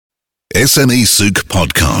SMEsouk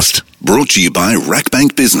Podcast, brought to you by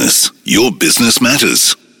RAKBANK Business. Your business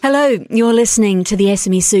matters. Hello, you're listening to the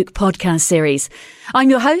SMEsouk Podcast series. I'm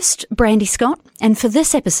your host, Brandy Scott, and for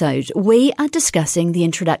this episode, we are discussing the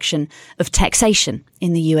introduction of taxation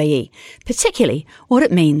in the UAE, particularly what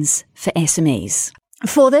it means for SMEs.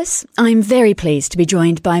 For this, I'm very pleased to be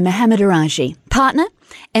joined by Mohamed Araji, partner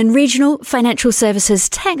and Regional Financial Services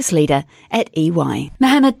Tax Leader at EY.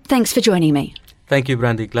 Mohamed, thanks for joining me. Thank you,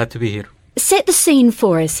 Brandy. Glad to be here. Set the scene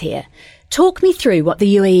for us here. Talk me through what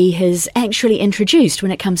the UAE has actually introduced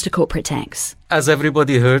when it comes to corporate tax. As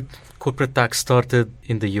everybody heard, corporate tax started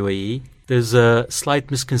in the UAE. There's a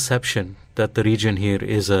slight misconception that the region here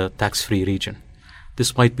is a tax-free region.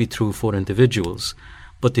 This might be true for individuals,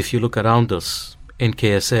 but if you look around us, in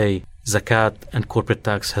KSA, zakat and corporate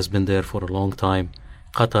tax has been there for a long time.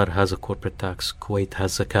 Qatar has a corporate tax, Kuwait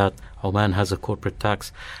has zakat, Oman has a corporate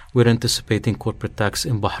tax. We're anticipating corporate tax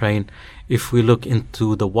in Bahrain. If we look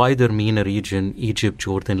into the wider MENA region, Egypt,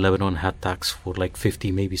 Jordan, Lebanon had tax for like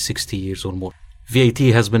 50, maybe 60 years or more. VAT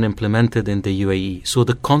has been implemented in the UAE. So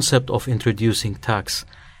the concept of introducing tax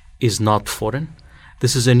is not foreign.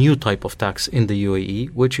 This is a new type of tax in the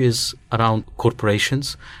UAE, which is around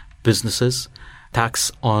corporations, businesses,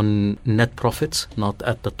 tax on net profits, not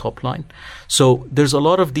at the top line. So there's a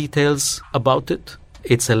lot of details about it.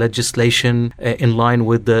 It's a legislation in line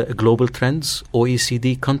with the global trends,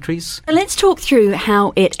 OECD countries. Let's talk through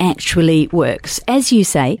how it actually works. As you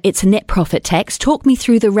say, it's a net profit tax. Talk me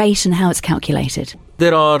through the rate and how it's calculated.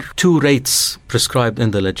 There are two rates prescribed in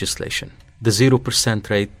the legislation, the 0%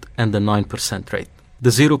 rate and the 9% rate. The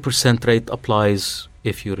 0% rate applies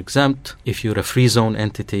if you're exempt, if you're a free zone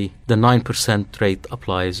entity. The 9% rate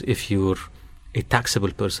applies if you're a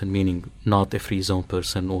taxable person, meaning not a free zone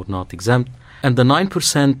person or not exempt. And the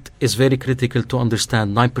 9% is very critical to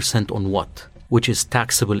understand 9% on what, which is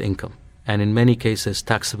taxable income. And in many cases,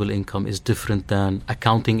 taxable income is different than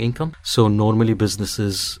accounting income. So normally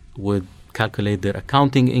businesses would calculate their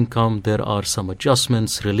accounting income. There are some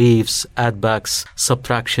adjustments, reliefs, add-backs,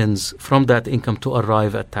 subtractions from that income to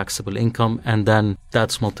arrive at taxable income. And then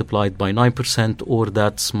that's multiplied by 9% or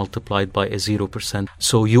that's multiplied by a 0%.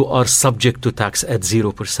 So you are subject to tax at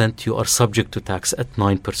 0%. You are subject to tax at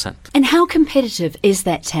 9%. And how competitive is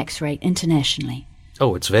that tax rate internationally?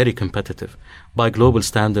 Oh, it's very competitive. By global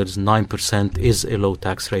standards, 9% is a low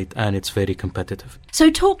tax rate and it's very competitive. So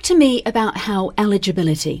talk to me about how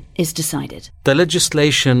eligibility is decided. The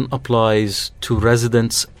legislation applies to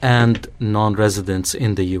residents and non-residents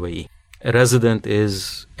in the UAE. A resident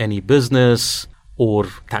is any business or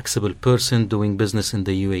taxable person doing business in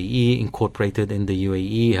the UAE, incorporated in the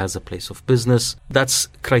UAE, has a place of business. That's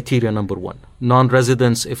criteria number one.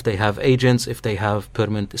 Non-residents, if they have agents, if they have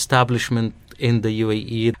permanent establishment in the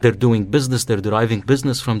UAE, they're doing business, they're deriving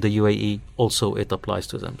business from the UAE, also it applies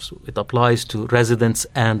to them. So it applies to residents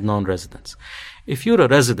and non-residents. If you're a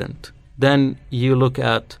resident, then you look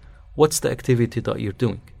at what's the activity that you're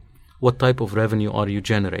doing, what type of revenue are you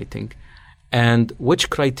generating, and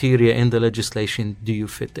which criteria in the legislation do you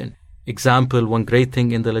fit in. Example, one great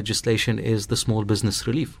thing in the legislation is the small business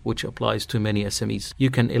relief, which applies to many SMEs. You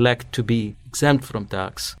can elect to be exempt from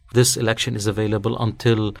tax. This election is available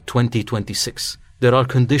until 2026. There are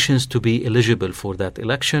conditions to be eligible for that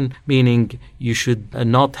election, meaning you should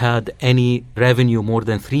not had any revenue more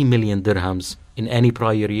than 3 million dirhams in any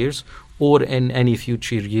prior years or in any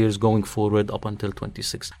future years going forward up until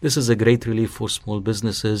 26. This is a great relief for small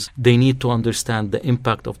businesses. They need to understand the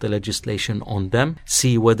impact of the legislation on them,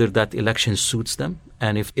 see whether that election suits them,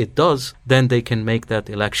 and if it does, then they can make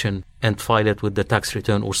that election and file it with the tax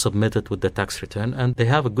return or submit it with the tax return, and they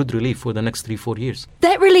have a good relief for the next 3-4 years.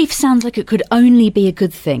 That relief sounds like it could only be a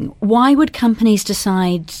good thing. Why would companies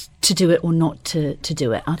decide to do it or not to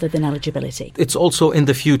do it, other than eligibility? It's also in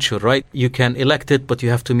the future, right? You can elect it, but you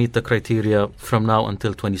have to meet the criteria from now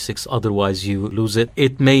until 26. Otherwise, you lose it.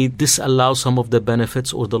 It may disallow some of the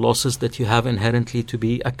benefits or the losses that you have inherently to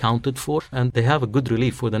be accounted for, and they have a good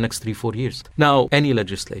relief for the next 3-4 years. Now, any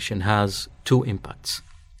legislation has two impacts,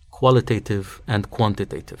 qualitative and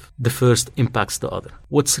quantitative. The first impacts the other.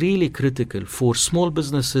 What's really critical for small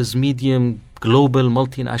businesses, medium, global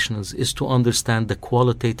multinationals is to understand the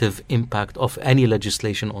qualitative impact of any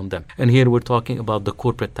legislation on them. And here we're talking about the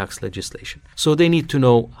corporate tax legislation. So they need to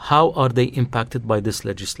know how are they impacted by this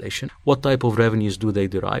legislation? What type of revenues do they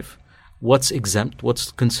derive? What's exempt?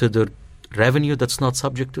 What's considered revenue that's not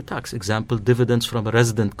subject to tax. Example, dividends from a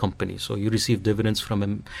resident company. So you receive dividends from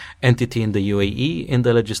an entity in the UAE. In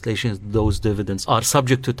the legislation, those dividends are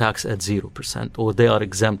subject to tax at 0%, or they are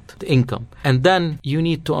exempt income. And then you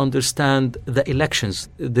need to understand the elections.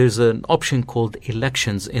 There's an option called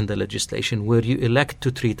elections in the legislation where you elect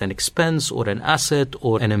to treat an expense or an asset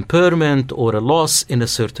or an impairment or a loss in a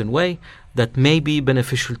certain way that may be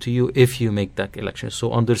beneficial to you if you make that election.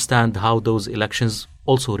 So understand how those elections,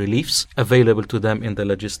 also reliefs, available to them in the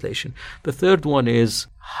legislation. The third one is,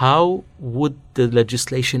 how would the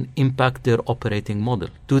legislation impact their operating model?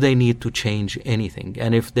 Do they need to change anything?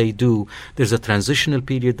 And if they do, there's a transitional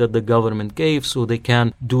period that the government gave so they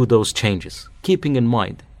can do those changes. Keeping in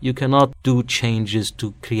mind, you cannot do changes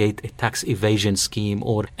to create a tax evasion scheme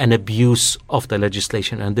or an abuse of the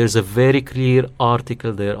legislation. And there's a very clear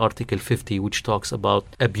article there, Article 50, which talks about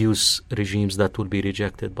abuse regimes that will be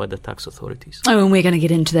rejected by the tax authorities. Oh, and we're going to get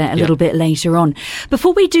into that a little bit later on.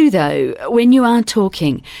 Before we do, though, when you are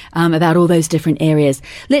talking about all those different areas,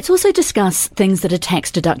 let's also discuss things that are tax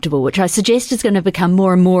deductible, which I suggest is going to become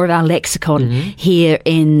more and more of our lexicon here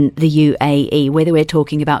in the UAE, whether we're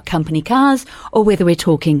talking about company cars or whether we're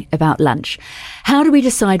talking about lunch. How do we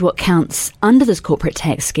decide what counts under this corporate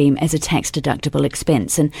tax scheme as a tax deductible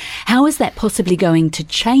expense? And how is that possibly going to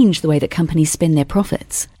change the way that companies spend their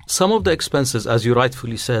profits? Some of the expenses, as you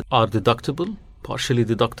rightfully said, are deductible, partially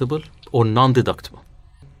deductible, or non-deductible.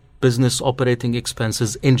 Business operating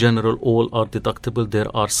expenses in general all are deductible.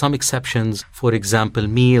 There are some exceptions. For example,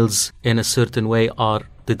 meals in a certain way are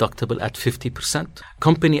deductible at 50%.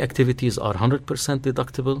 Company activities are 100%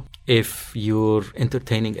 deductible. If you're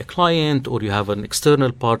entertaining a client or you have an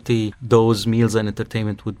external party, those meals and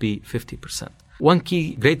entertainment would be 50%. One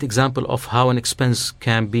key great example of how an expense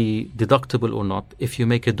can be deductible or not, if you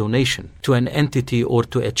make a donation to an entity or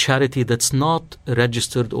to a charity that's not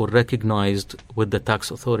registered or recognized with the tax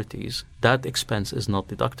authorities, that expense is not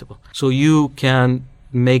deductible. So you can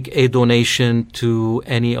make a donation to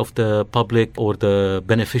any of the public or the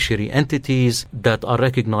beneficiary entities that are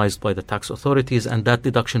recognized by the tax authorities, and that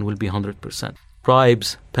deduction will be 100%.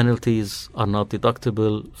 Bribes, penalties are not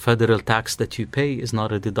deductible. Federal tax that you pay is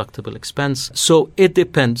not a deductible expense. So it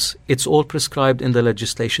depends. It's all prescribed in the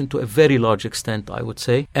legislation to a very large extent, I would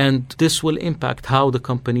say. And this will impact how the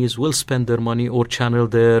companies will spend their money or channel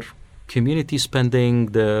their community spending,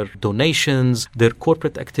 their donations, their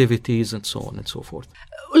corporate activities, and so on and so forth.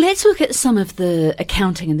 Let's look at some of the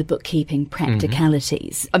accounting and the bookkeeping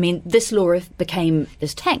practicalities. I mean, this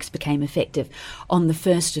tax became effective on the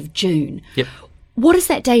 1st of June. Yep. What has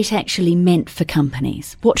that date actually meant for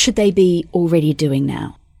companies? What should they be already doing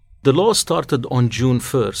now? The law started on June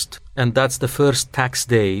 1st, and that's the first tax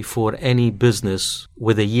day for any business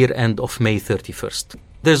with a year end of May 31st.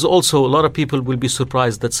 There's also a lot of people will be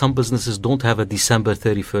surprised that some businesses don't have a December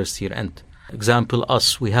 31st year end. Example,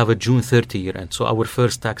 us, we have a June 30 year end. So our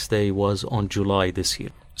first tax day was on July this year.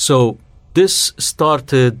 So this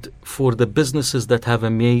started for the businesses that have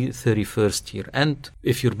a May 31st year end.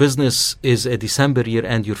 If your business is a December year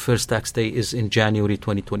end, your first tax day is in January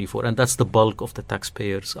 2024. And that's the bulk of the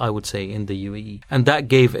taxpayers, I would say, in the UAE. And that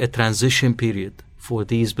gave a transition period for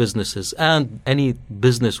these businesses and any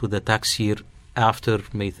business with a tax year after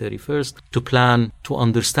May 31st to plan, to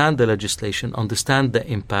understand the legislation, understand the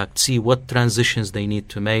impact, see what transitions they need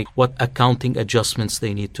to make, what accounting adjustments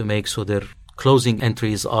they need to make so their closing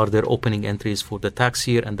entries are their opening entries for the tax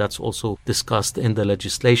year, and that's also discussed in the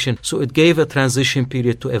legislation. So it gave a transition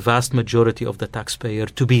period to a vast majority of the taxpayer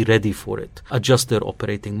to be ready for it, adjust their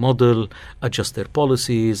operating model, adjust their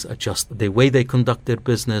policies, adjust the way they conduct their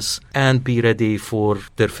business, and be ready for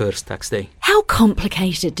their first tax day. How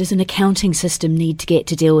complicated does an accounting system need to get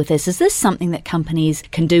to deal with this? Is this something that companies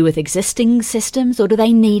can do with existing systems, or do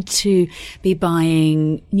they need to be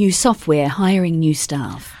buying new software, hiring new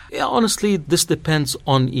staff? Yeah, honestly, this depends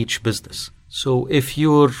on each business. So if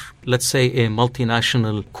you're, let's say, a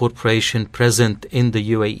multinational corporation present in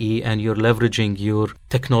the UAE and you're leveraging your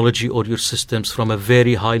technology or your systems from a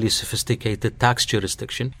very highly sophisticated tax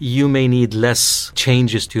jurisdiction, you may need less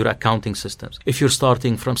changes to your accounting systems. If you're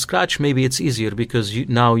starting from scratch, maybe it's easier because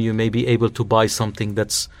now you may be able to buy something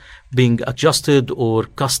that's being adjusted or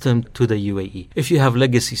custom to the UAE. If you have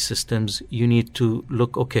legacy systems, you need to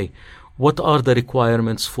look, okay, what are the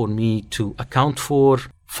requirements for me to account for,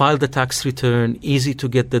 file the tax return, easy to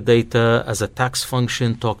get the data as a tax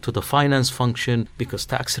function, talk to the finance function, because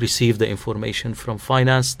tax receive the information from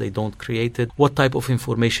finance, they don't create it. What type of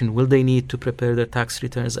information will they need to prepare their tax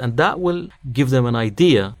returns? And that will give them an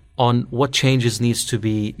idea on what changes needs to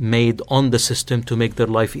be made on the system to make their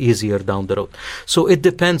life easier down the road. So it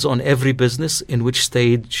depends on every business in which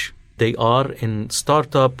stage they are in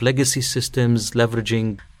startup legacy systems,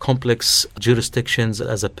 leveraging complex jurisdictions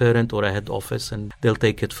as a parent or a head office, and they'll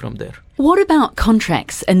take it from there. What about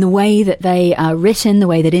contracts and the way that they are written,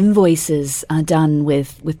 the way that invoices are done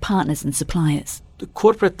with partners and suppliers? The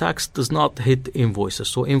corporate tax does not hit invoices,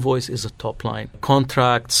 so invoice is a top line.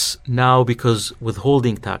 Contracts now, because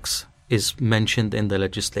withholding tax is mentioned in the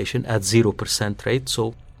legislation at 0% rate,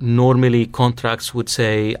 so normally contracts would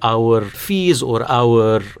say our fees or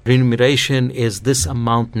our remuneration is this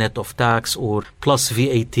amount net of tax or plus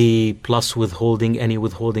VAT plus withholding, any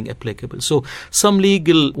withholding applicable. So some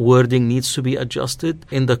legal wording needs to be adjusted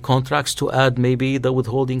in the contracts to add maybe the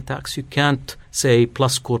withholding tax. You can't say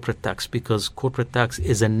plus corporate tax, because corporate tax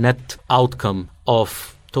is a net outcome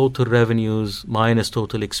of total revenues minus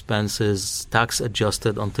total expenses, tax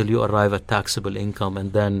adjusted until you arrive at taxable income,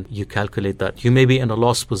 and then you calculate that. You may be in a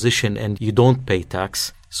loss position and you don't pay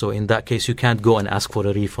tax. So in that case, you can't go and ask for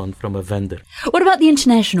a refund from a vendor. What about the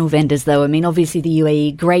international vendors, though? I mean, obviously the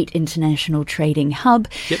UAE, great international trading hub.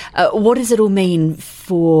 Yep. What does it all mean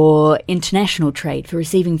for international trade, for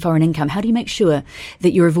receiving foreign income? How do you make sure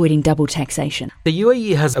that you're avoiding double taxation? The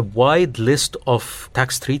UAE has a wide list of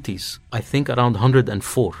tax treaties, I think around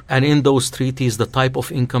 104. And in those treaties, the type of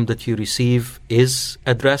income that you receive is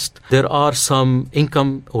addressed. There are some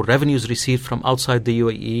income or revenues received from outside the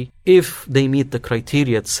UAE. If they meet the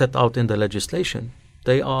criteria set out in the legislation,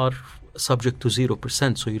 they are subject to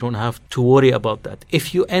 0%, so you don't have to worry about that.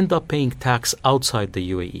 If you end up paying tax outside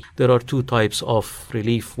the UAE, there are two types of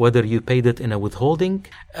relief, whether you paid it in a withholding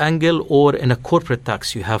angle or in a corporate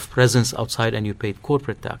tax. You have presence outside and you paid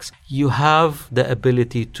corporate tax. You have the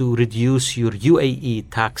ability to reduce your UAE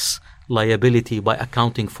tax liability by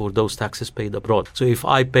accounting for those taxes paid abroad. So if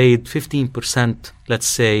I paid 15%, let's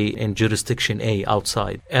say in jurisdiction A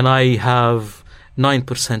outside, and I have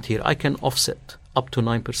 9% here, I can offset up to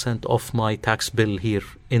 9% of my tax bill here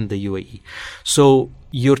in the UAE. So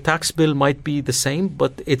your tax bill might be the same,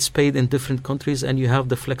 but it's paid in different countries, and you have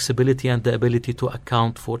the flexibility and the ability to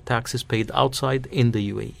account for taxes paid outside in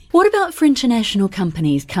the UAE. What about for international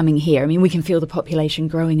companies coming here? I mean, we can feel the population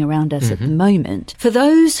growing around us at the moment. For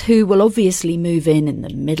those who will obviously move in the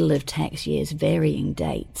middle of tax years, varying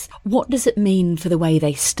dates, what does it mean for the way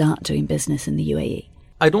they start doing business in the UAE?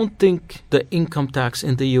 I don't think the income tax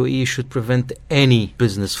in the UAE should prevent any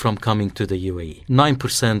business from coming to the UAE.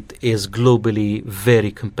 9% is globally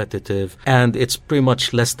very competitive, and it's pretty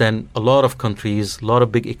much less than a lot of countries, a lot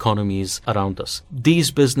of big economies around us.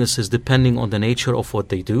 These businesses, depending on the nature of what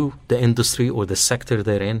they do, the industry or the sector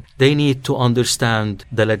they're in, they need to understand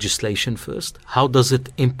the legislation first. How does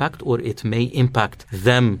it impact, or it may impact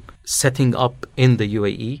them setting up in the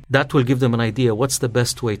UAE? That will give them an idea what's the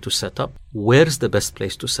best way to set up, where's the best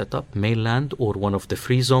place to set up, mainland or one of the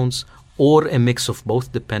free zones, or a mix of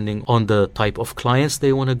both depending on the type of clients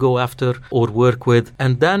they want to go after or work with.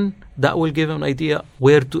 And then that will give them an idea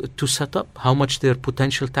where to set up, how much their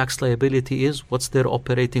potential tax liability is, what's their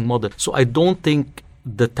operating model. So I don't think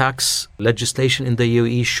the tax legislation in the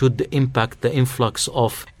UAE should impact the influx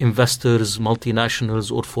of investors,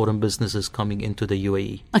 multinationals or foreign businesses coming into the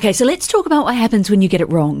UAE. Okay, so let's talk about what happens when you get it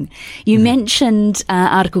wrong. You mentioned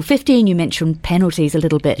Article 50 and you mentioned penalties a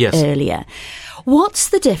little bit earlier. What's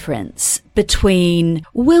the difference between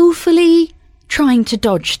willfully trying to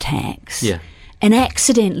dodge tax and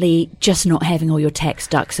accidentally just not having all your tax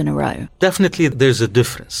ducks in a row? Definitely there's a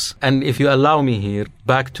difference. And if you allow me here,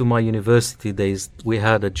 back to my university days, we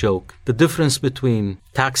had a joke. The difference between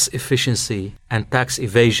tax efficiency and tax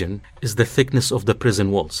evasion is the thickness of the prison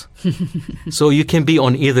walls. So you can be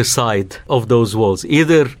on either side of those walls.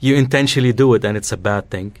 Either you intentionally do it and it's a bad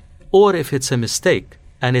thing, or if it's a mistake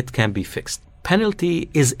and it can be fixed. Penalty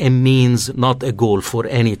is a means, not a goal for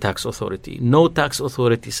any tax authority. No tax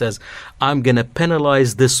authority says, I'm going to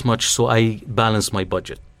penalize this much so I balance my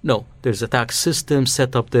budget. No, there's a tax system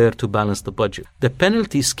set up there to balance the budget. The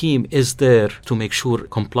penalty scheme is there to make sure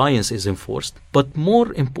compliance is enforced. But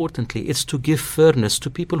more importantly, it's to give fairness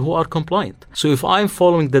to people who are compliant. So if I'm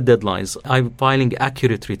following the deadlines, I'm filing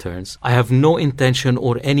accurate returns, I have no intention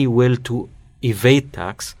or any will to evade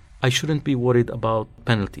tax, I shouldn't be worried about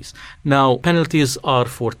penalties. Now, penalties are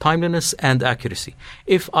for timeliness and accuracy.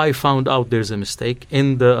 If I found out there's a mistake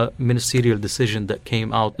in the ministerial decision that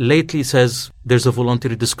came out lately, says there's a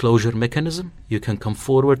voluntary disclosure mechanism. You can come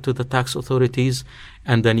forward to the tax authorities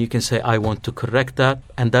and then you can say, I want to correct that,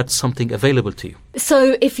 and that's something available to you.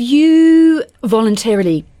 So if you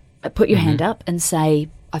voluntarily put your hand up and say,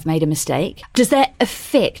 I've made a mistake, does that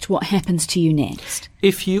affect what happens to you next?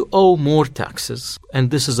 If you owe more taxes, and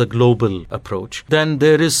this is a global approach, then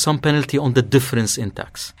there is some penalty on the difference in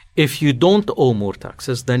tax. If you don't owe more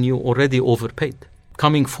taxes, then you already overpaid.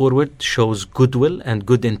 Coming forward shows goodwill and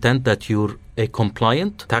good intent that you're a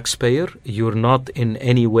compliant taxpayer. You're not in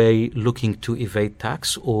any way looking to evade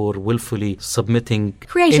tax or willfully submitting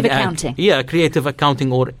creative accounting. Yeah, creative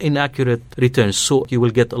accounting or inaccurate returns. So you will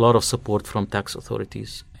get a lot of support from tax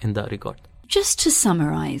authorities in that regard. Just to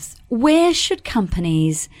summarize, where should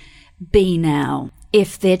companies be now?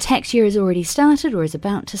 If their tax year has already started or is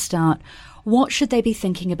about to start, what should they be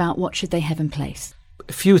thinking about? What should they have in place?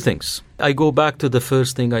 A few things. I go back to the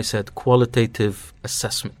first thing I said, qualitative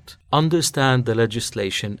assessment. Understand the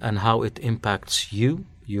legislation and how it impacts you,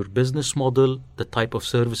 your business model, the type of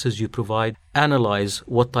services you provide. Analyze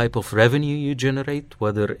what type of revenue you generate,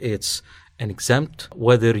 whether it's an exempt,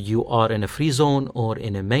 whether you are in a free zone or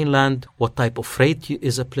in a mainland, what type of rate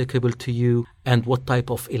is applicable to you, and what type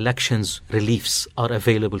of elections reliefs are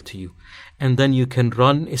available to you. And then you can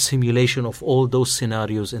run a simulation of all those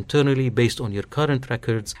scenarios internally based on your current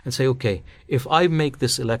records and say, okay, if I make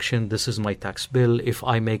this election, this is my tax bill. If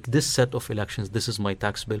I make this set of elections, this is my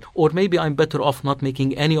tax bill. Or maybe I'm better off not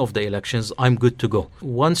making any of the elections. I'm good to go.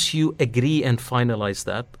 Once you agree and finalize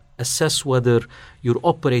that, assess whether your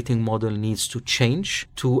operating model needs to change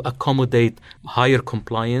to accommodate higher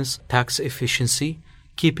compliance, tax efficiency,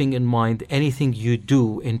 keeping in mind anything you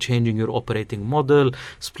do in changing your operating model,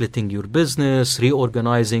 splitting your business,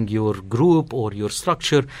 reorganizing your group or your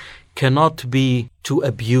structure, cannot be to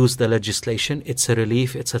abuse the legislation. It's a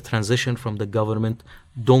relief. It's a transition from the government.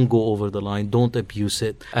 Don't go over the line. Don't abuse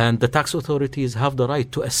it. And the tax authorities have the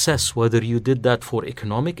right to assess whether you did that for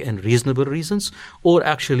economic and reasonable reasons or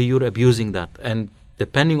actually you're abusing that. And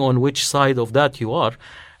depending on which side of that you are,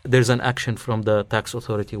 there's an action from the tax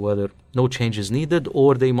authority whether no change is needed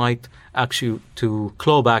or they might ask you to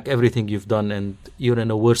claw back everything you've done and you're in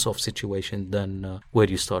a worse off situation than where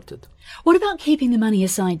you started. What about keeping the money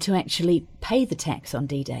aside to actually pay the tax on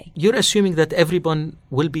D-Day? You're assuming that everyone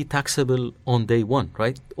will be taxable on day one,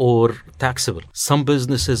 right? Or taxable. Some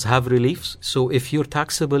businesses have reliefs. So if your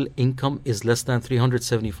taxable income is less than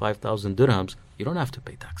 375,000 dirhams, you don't have to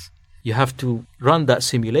pay tax. You have to run that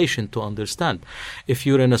simulation to understand. If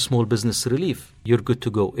you're in a small business relief, you're good to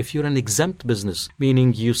go. If you're an exempt business,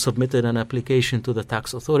 meaning you submitted an application to the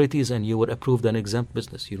tax authorities and you were approved an exempt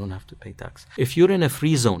business, you don't have to pay tax. If you're in a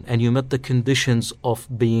free zone and you met the conditions of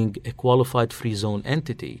being a qualified free zone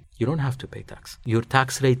entity, you don't have to pay tax. Your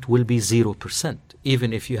tax rate will be 0%.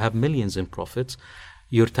 Even if you have millions in profits,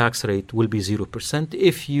 your tax rate will be 0%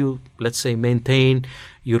 if you, let's say, maintain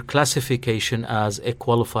your classification as a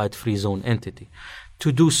qualified free zone entity.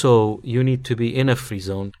 To do so, you need to be in a free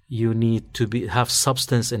zone. You need to have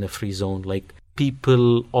substance in a free zone, like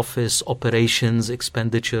people, office, operations,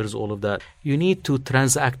 expenditures, all of that. You need to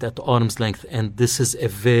transact at arm's length, and this is a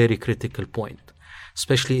very critical point.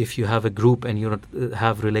 Especially if you have a group and you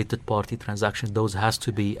have related party transactions, those has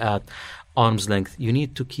to be at arm's length. You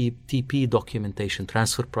need to keep TP documentation,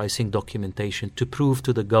 transfer pricing documentation to prove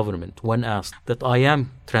to the government when asked that I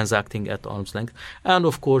am transacting at arm's length. And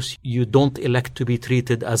of course, you don't elect to be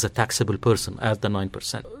treated as a taxable person at the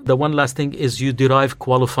 9%. The one last thing is you derive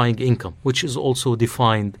qualifying income, which is also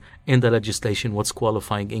defined in the legislation, what's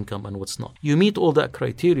qualifying income and what's not. You meet all that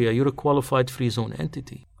criteria, you're a qualified free zone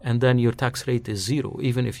entity. And then your tax rate is zero.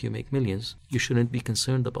 Even if you make millions, you shouldn't be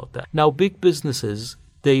concerned about that. Now, big businesses,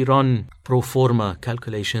 they run pro forma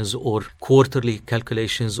calculations or quarterly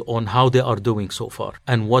calculations on how they are doing so far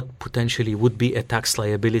and what potentially would be a tax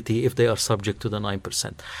liability if they are subject to the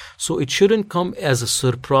 9%. So it shouldn't come as a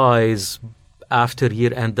surprise after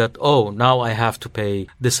year end that, oh, now I have to pay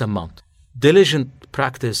this amount. Diligent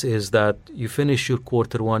practice is that you finish your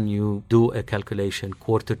quarter one, you do a calculation.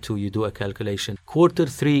 Quarter two, you do a calculation. Quarter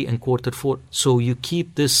three and quarter four. So you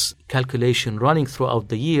keep this calculation running throughout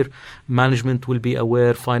the year. Management will be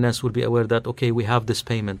aware, finance will be aware that, okay, we have this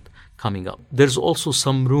payment coming up. There's also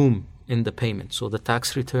some room in the payment. So the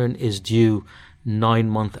tax return is due 9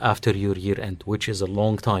 months after your year end, which is a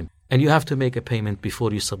long time. And you have to make a payment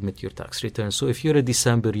before you submit your tax return. So if you're a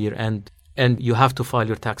December year end, and you have to file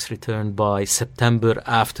your tax return by September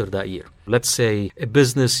after that year. Let's say a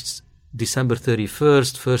business December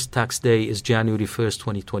 31st. First tax day is January 1st,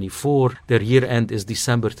 2024. Their year end is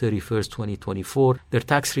December 31st, 2024. Their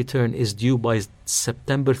tax return is due by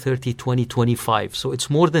September 30, 2025. So it's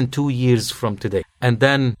more than 2 years from today. And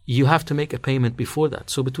then you have to make a payment before that.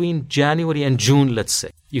 So between January and June, let's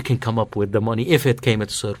say, you can come up with the money if it came as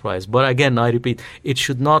a surprise. But again, I repeat, it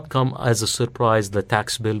should not come as a surprise, the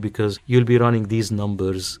tax bill, because you'll be running these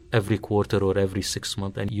numbers every quarter or every 6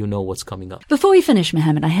 months and you know what's coming up. Before we finish,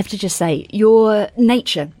 Mohamed, I have to just say your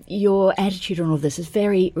nature, your attitude on all of this is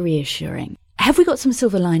very reassuring. Have we got some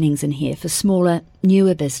silver linings in here for smaller,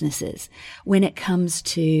 newer businesses when it comes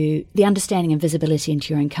to the understanding and visibility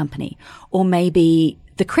into your own company, or maybe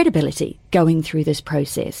the credibility going through this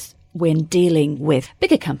process when dealing with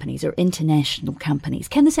bigger companies or international companies?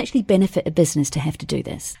 Can this actually benefit a business to have to do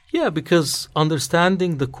this? Yeah, because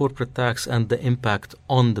understanding the corporate tax and the impact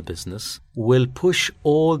on the business will push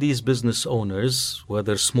all these business owners,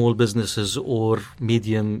 whether small businesses or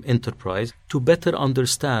medium enterprise, to better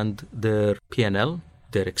understand their P&L,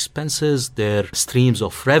 their expenses, their streams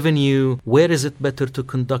of revenue. Where is it better to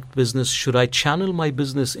conduct business? Should I channel my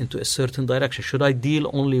business into a certain direction? Should I deal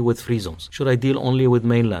only with free zones? Should I deal only with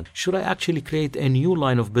mainland? Should I actually create a new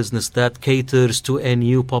line of business that caters to a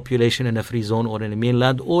new population in a free zone or in a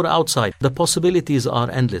mainland or outside? The possibilities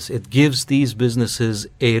are endless. It gives these businesses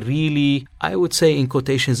a really, I would say in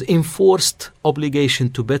quotations, enforced obligation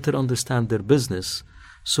to better understand their business,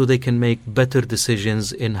 so they can make better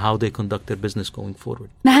decisions in how they conduct their business going forward.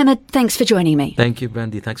 Mohamed, thanks for joining me. Thank you,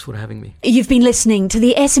 Brandy. Thanks for having me. You've been listening to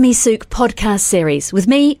the SMEsouk Podcast series with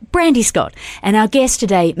me, Brandy Scott, and our guest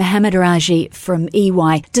today, Mohamed Araji from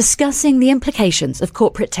EY, discussing the implications of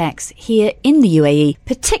corporate tax here in the UAE,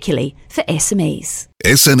 particularly for SMEs.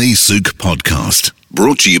 SMEsouk Podcast,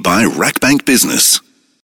 brought to you by RAKBANK Business.